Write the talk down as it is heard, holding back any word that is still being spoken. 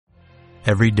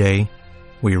Every day,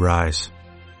 we rise,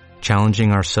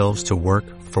 challenging ourselves to work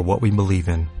for what we believe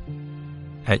in.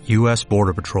 At U.S.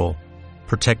 Border Patrol,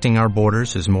 protecting our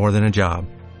borders is more than a job.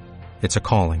 It's a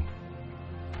calling.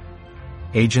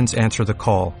 Agents answer the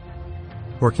call,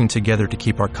 working together to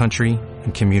keep our country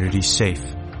and communities safe.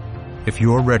 If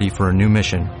you're ready for a new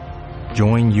mission,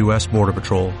 join U.S. Border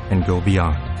Patrol and go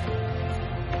beyond.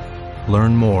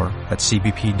 Learn more at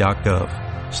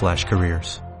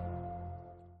cbp.gov/careers.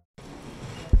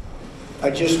 I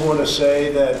just want to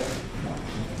say that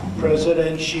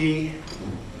President Xi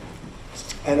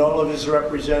and all of his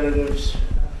representatives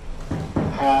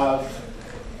have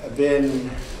been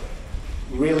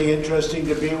really interesting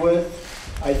to be with.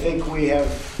 I think we have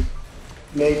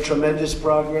made tremendous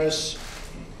progress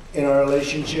in our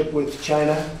relationship with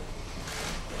China.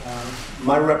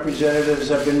 My representatives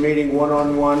have been meeting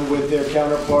one-on-one with their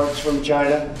counterparts from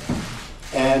China,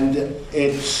 and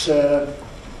it's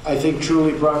I think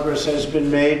truly progress has been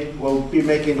made. We'll be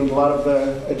making a lot of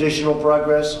additional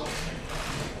progress.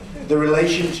 The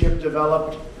relationship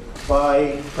developed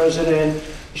by President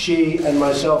Xi and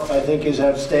myself, I think, is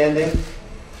outstanding.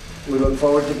 We look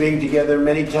forward to being together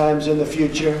many times in the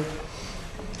future.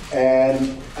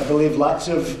 And I believe lots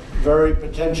of very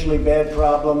potentially bad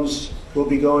problems will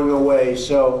be going away.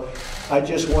 So I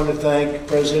just want to thank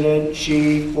President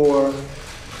Xi for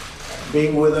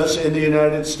being with us in the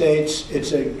United States.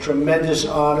 It's a tremendous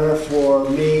honor for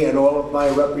me and all of my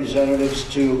representatives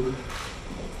to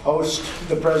host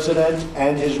the President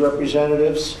and his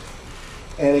representatives.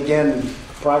 And again,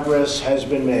 progress has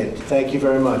been made. Thank you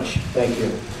very much. Thank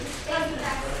you.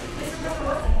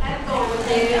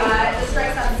 The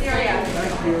strikes on Syria.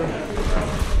 Thank you.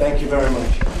 Thank you very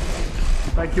much.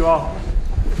 Thank you all.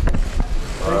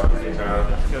我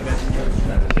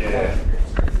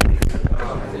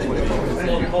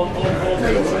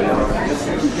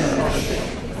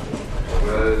们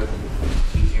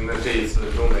举行的这一次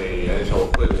中美元首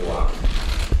会晤啊，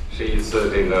是一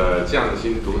次这个匠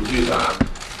心独具的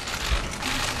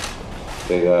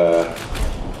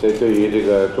这对于这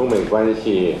个中美关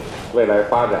系未来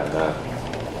发展呢，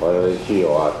我认为具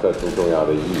有特殊重要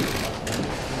的意义。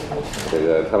这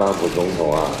个特朗普总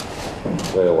统啊，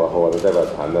为我和我的代表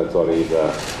团呢做了一个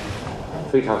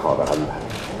非常好的安排，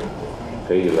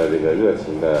给予了这个热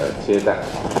情的接待。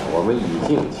我们迄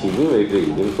今为止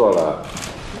已经做了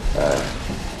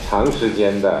长时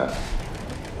间的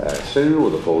深入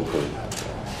的沟通，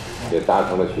也达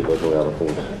成了许多重要的共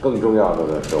识。更重要的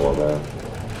呢是我们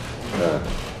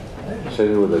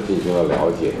深入的进行了了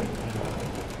解，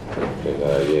这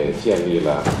个也建立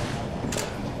了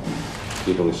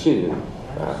一种信任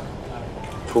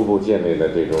初步建立了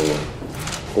这种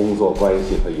工作关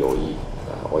系和友谊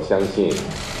我相信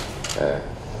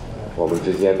我们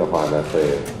之间的话呢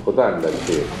会不断的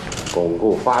去巩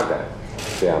固发展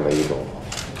这样的一种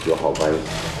友好关系，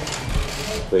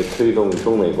为推动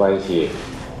中美关系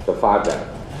的发展，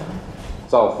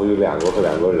造福于两国和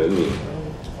两国人民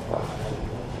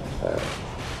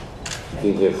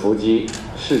并且伏击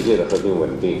世界的和平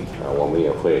稳定我们也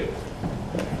会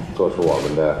做出我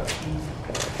们的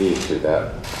历史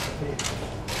的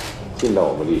尽到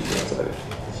我们历史的责任。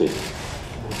谢谢。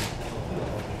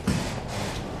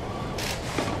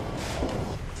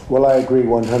Well, I agree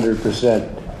 100%,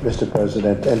 Mr.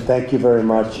 President, and thank you very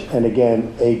much. And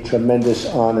again, a tremendous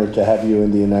honor to have you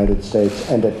in the United States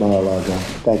and at Mar-a-Lago.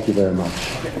 Thank you very much.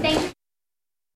 Thank you.